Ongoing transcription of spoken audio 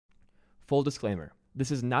full disclaimer. This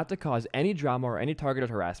is not to cause any drama or any targeted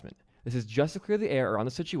harassment. This is just to clear the air around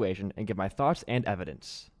the situation and give my thoughts and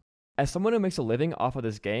evidence. As someone who makes a living off of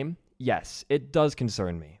this game, yes, it does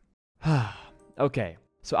concern me. Okay,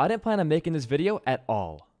 so I didn't plan on making this video at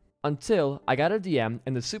all. Until I got a DM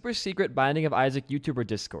in the super secret Binding of Isaac YouTuber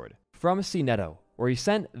Discord from CNetto, where he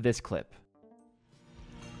sent this clip.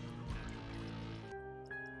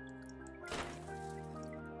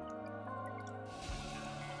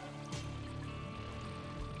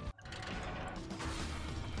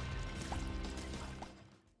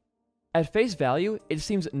 At face value, it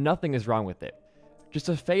seems nothing is wrong with it. Just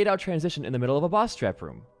a fade out transition in the middle of a boss trap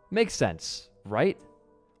room. Makes sense, right?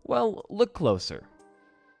 Well, look closer.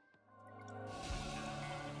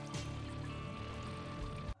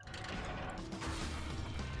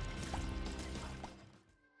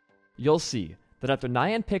 You'll see that after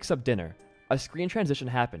Nyan picks up dinner, a screen transition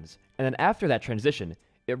happens, and then after that transition,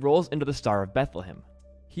 it rolls into the Star of Bethlehem.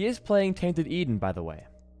 He is playing Tainted Eden, by the way.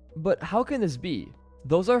 But how can this be?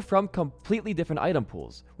 Those are from completely different item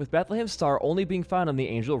pools, with Bethlehem's star only being found in the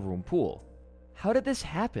Angel Room pool. How did this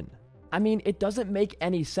happen? I mean, it doesn't make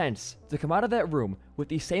any sense to come out of that room with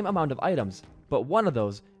the same amount of items, but one of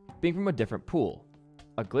those being from a different pool.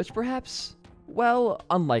 A glitch perhaps? Well,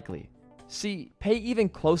 unlikely. See, pay even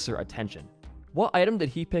closer attention. What item did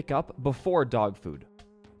he pick up before dog food?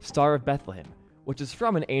 Star of Bethlehem, which is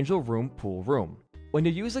from an Angel Room pool room. When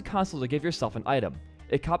you use the console to give yourself an item,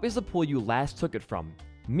 it copies the pool you last took it from,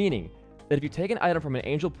 meaning that if you take an item from an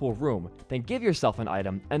Angel Pool room, then give yourself an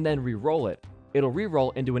item and then re-roll it, it'll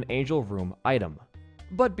re-roll into an Angel Room item.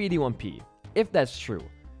 But BD1P, if that's true,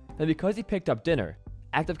 then because he picked up dinner,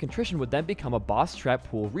 Act of Contrition would then become a boss trap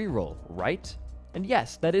pool re-roll, right? And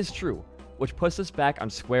yes, that is true, which puts us back on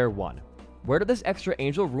square one. Where did this extra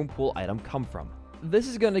Angel Room pool item come from? This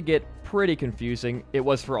is gonna get pretty confusing, it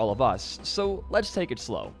was for all of us, so let's take it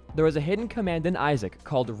slow. There is a hidden command in Isaac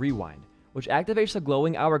called Rewind, which activates the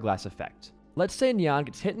glowing hourglass effect. Let's say Nyan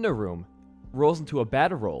gets hit in a room, rolls into a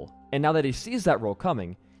bad roll, and now that he sees that roll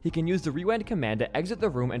coming, he can use the Rewind command to exit the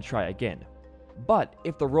room and try again. But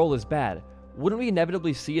if the roll is bad, wouldn't we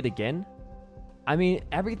inevitably see it again? I mean,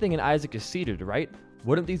 everything in Isaac is seeded, right?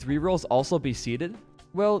 Wouldn't these rerolls also be seeded?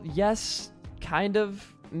 Well, yes, kind of.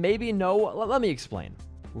 Maybe no, let me explain.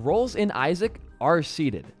 Rolls in Isaac are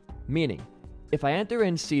seeded, meaning, if I enter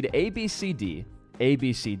in seed ABCD,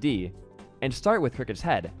 ABCD, and start with Cricket's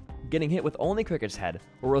head, getting hit with only Cricket's head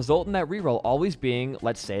will result in that reroll always being,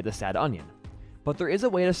 let's say, the sad onion. But there is a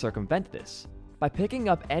way to circumvent this. By picking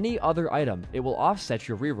up any other item, it will offset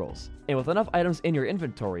your rerolls, and with enough items in your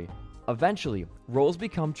inventory, eventually, rolls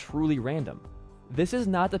become truly random. This is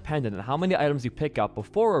not dependent on how many items you pick up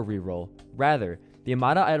before a reroll, rather, the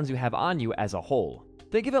amount of items you have on you as a whole.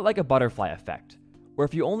 Think of it like a butterfly effect, where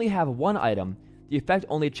if you only have one item, the effect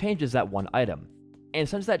only changes that one item. And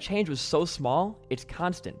since that change was so small, it's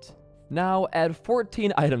constant. Now add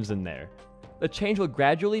 14 items in there. The change will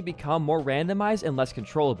gradually become more randomized and less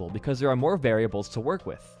controllable because there are more variables to work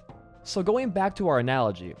with. So going back to our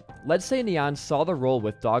analogy, let's say Nyan saw the roll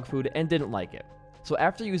with dog food and didn't like it. So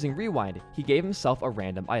after using Rewind, he gave himself a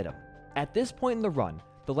random item. At this point in the run,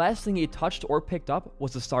 the last thing he touched or picked up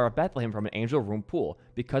was the Star of Bethlehem from an Angel Room pool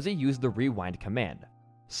because he used the Rewind command.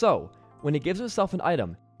 So, when he gives himself an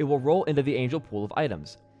item, it will roll into the Angel pool of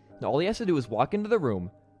items. Now all he has to do is walk into the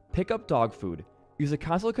room, pick up dog food, use the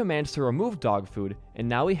console commands to remove dog food, and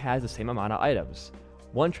now he has the same amount of items.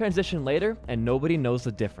 One transition later, and nobody knows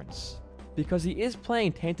the difference. Because he is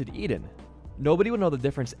playing Tainted Eden, nobody will know the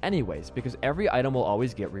difference anyways because every item will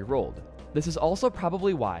always get re-rolled. This is also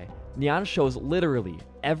probably why Nyan shows literally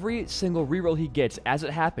every single reroll he gets as it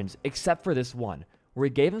happens except for this one, where he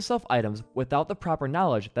gave himself items without the proper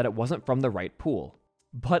knowledge that it wasn't from the right pool.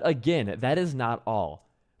 But again, that is not all,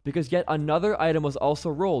 because yet another item was also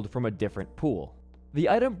rolled from a different pool. The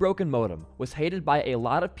item Broken Modem was hated by a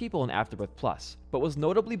lot of people in Afterbirth Plus, but was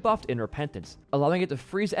notably buffed in Repentance, allowing it to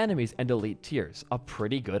freeze enemies and delete tears, a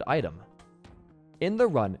pretty good item. In the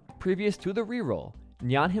run previous to the reroll,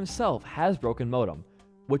 Nyan himself has Broken Modem,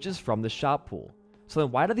 which is from the shop pool. So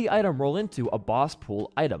then why did the item roll into a boss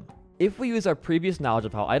pool item? If we use our previous knowledge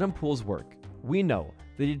of how item pools work, we know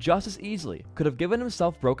that he just as easily could have given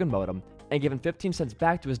himself Broken Modem and given 15 cents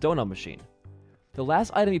back to his donut machine. The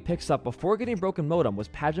last item he picks up before getting Broken Modem was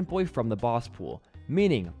Pageant Boy from the boss pool,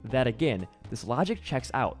 meaning that again, this logic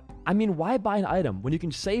checks out. I mean, why buy an item when you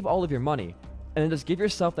can save all of your money and then just give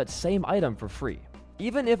yourself that same item for free?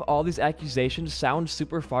 Even if all these accusations sound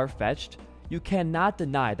super far-fetched, you cannot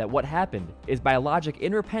deny that what happened is by logic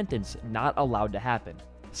in Repentance not allowed to happen.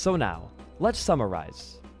 So now, let's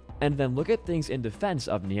summarize, and then look at things in defense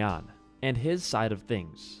of Nyan. and his side of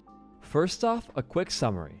things. First off, a quick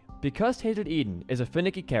summary. Because Tainted Eden is a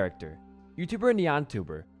finicky character, YouTuber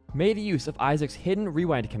NyanTuber made use of Isaac's hidden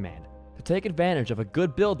rewind command to take advantage of a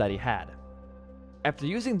good build that he had. After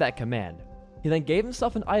using that command, he then gave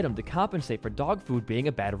himself an item to compensate for dog food being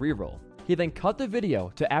a bad reroll. He then cut the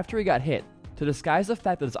video to after he got hit to disguise the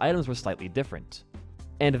fact that his items were slightly different,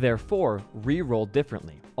 and therefore re-rolled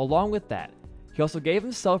differently. Along with that, he also gave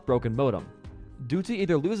himself Broken Modem, due to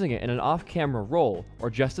either losing it in an off-camera roll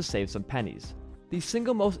or just to save some pennies. The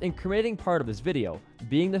single most incriminating part of this video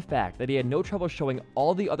being the fact that he had no trouble showing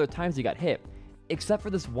all the other times he got hit, except for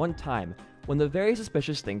this one time when the very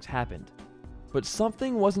suspicious things happened. But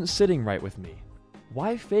something wasn't sitting right with me.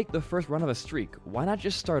 Why fake the first run of a streak? Why not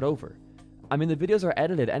just start over? I mean, the videos are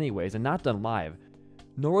edited anyways and not done live,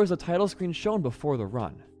 nor is the title screen shown before the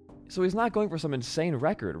run. So he's not going for some insane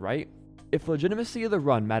record, right? If legitimacy of the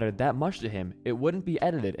run mattered that much to him, it wouldn't be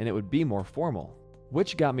edited and it would be more formal.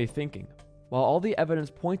 Which got me thinking. While all the evidence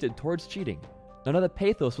pointed towards cheating, none of the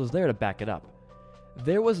pathos was there to back it up.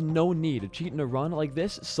 There was no need to cheat in a run like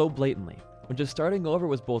this so blatantly, when just starting over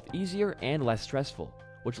was both easier and less stressful,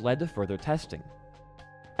 which led to further testing.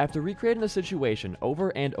 After recreating the situation over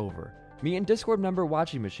and over, me and Discord member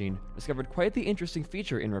Watching Machine discovered quite the interesting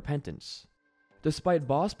feature in Repentance. Despite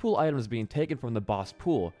boss pool items being taken from the boss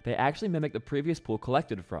pool, they actually mimic the previous pool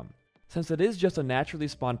collected from. Since it is just a naturally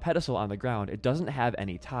spawned pedestal on the ground, it doesn't have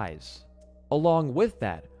any ties. Along with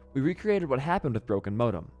that, we recreated what happened with Broken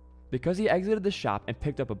Modem. Because he exited the shop and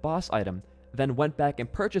picked up a boss item, then went back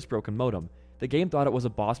and purchased Broken Modem, the game thought it was a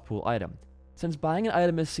boss pool item, since buying an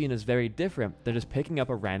item is seen as very different than just picking up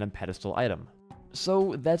a random pedestal item.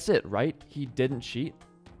 So that's it, right? He didn't cheat?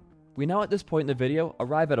 We now at this point in the video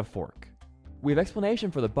arrive at a fork. We have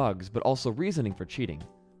explanation for the bugs, but also reasoning for cheating.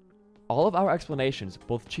 All of our explanations,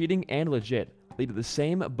 both cheating and legit, lead to the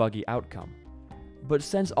same buggy outcome. But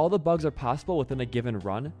since all the bugs are possible within a given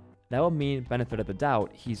run, that will mean, benefit of the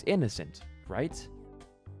doubt, he's innocent, right?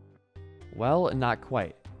 Well, not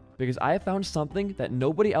quite, because I have found something that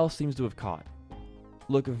nobody else seems to have caught.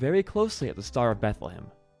 Look very closely at the Star of Bethlehem.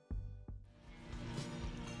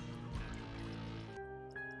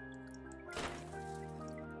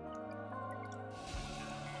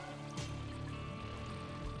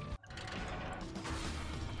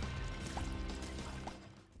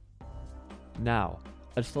 Now,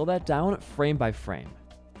 let's slow that down frame by frame.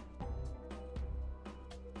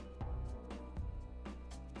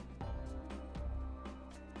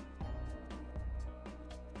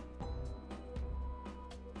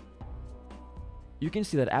 You can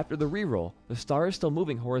see that after the reroll, the star is still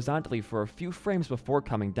moving horizontally for a few frames before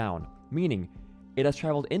coming down, meaning it has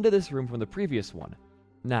traveled into this room from the previous one.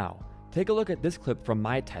 Now, take a look at this clip from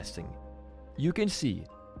my testing. You can see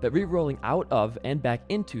that re-rolling out of and back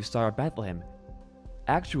into Star of Bethlehem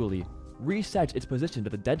actually resets its position to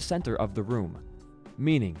the dead center of the room,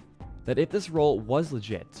 meaning that if this roll was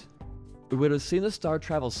legit, we would have seen the star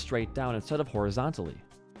travel straight down instead of horizontally.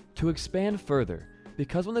 To expand further,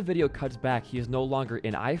 because when the video cuts back he is no longer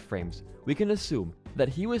in iframes, we can assume that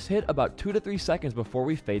he was hit about 2 to 3 seconds before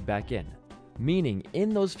we fade back in, meaning in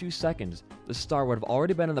those few seconds, the star would have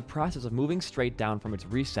already been in the process of moving straight down from its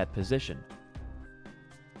reset position.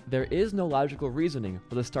 There is no logical reasoning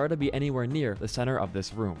for the star to be anywhere near the center of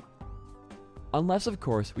this room. Unless, of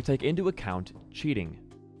course, we take into account cheating.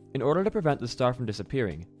 In order to prevent the star from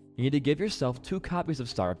disappearing, you need to give yourself 2 copies of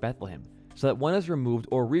Star of Bethlehem, so that one is removed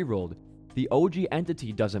or re-rolled, the OG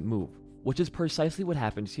entity doesn't move, which is precisely what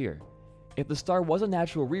happens here. If the star was a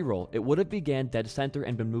natural reroll, it would have began dead center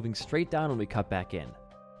and been moving straight down when we cut back in.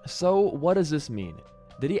 So what does this mean?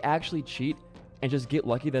 Did he actually cheat and just get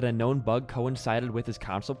lucky that a known bug coincided with his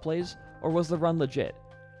console plays, or was the run legit?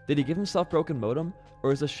 Did he give himself Broken Modem,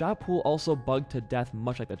 or is the shop pool also bugged to death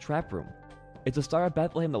much like the trap room? Is the Star of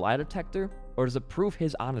Bethlehem the lie detector, or does it prove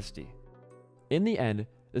his honesty? In the end,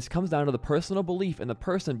 this comes down to the personal belief in the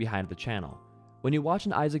person behind the channel. When you watch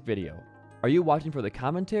an Isaac video, are you watching for the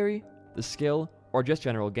commentary, the skill, or just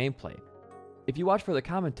general gameplay? If you watch for the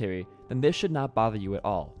commentary, then this should not bother you at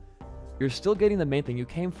all. You're still getting the main thing you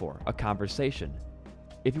came for, a conversation.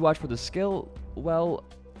 If you watch for the skill, well,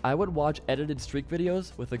 I would watch edited streak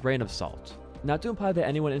videos with a grain of salt. Not to imply that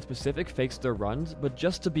anyone in specific fakes their runs, but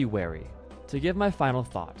just to be wary. To give my final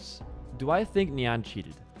thoughts, do I think Nyan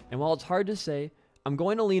cheated? And while it's hard to say, I'm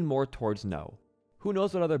going to lean more towards no. Who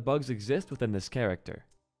knows what other bugs exist within this character?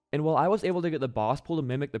 And while I was able to get the boss pool to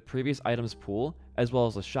mimic the previous item's pool, as well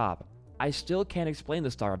as the shop, I still can't explain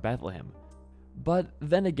the Star of Bethlehem. But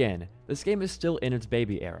then again, this game is still in its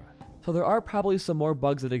baby era, so there are probably some more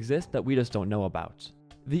bugs that exist that we just don't know about.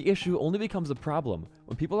 The issue only becomes a problem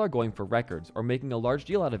when people are going for records or making a large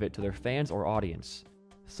deal out of it to their fans or audience,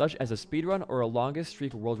 such as a speedrun or a longest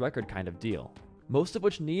streak world record kind of deal, most of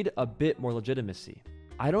which need a bit more legitimacy.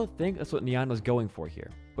 I don't think that's what Nyan was going for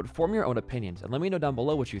here, but form your own opinions and let me know down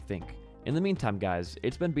below what you think. In the meantime guys,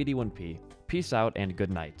 it's been BD1P, peace out and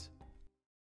good night.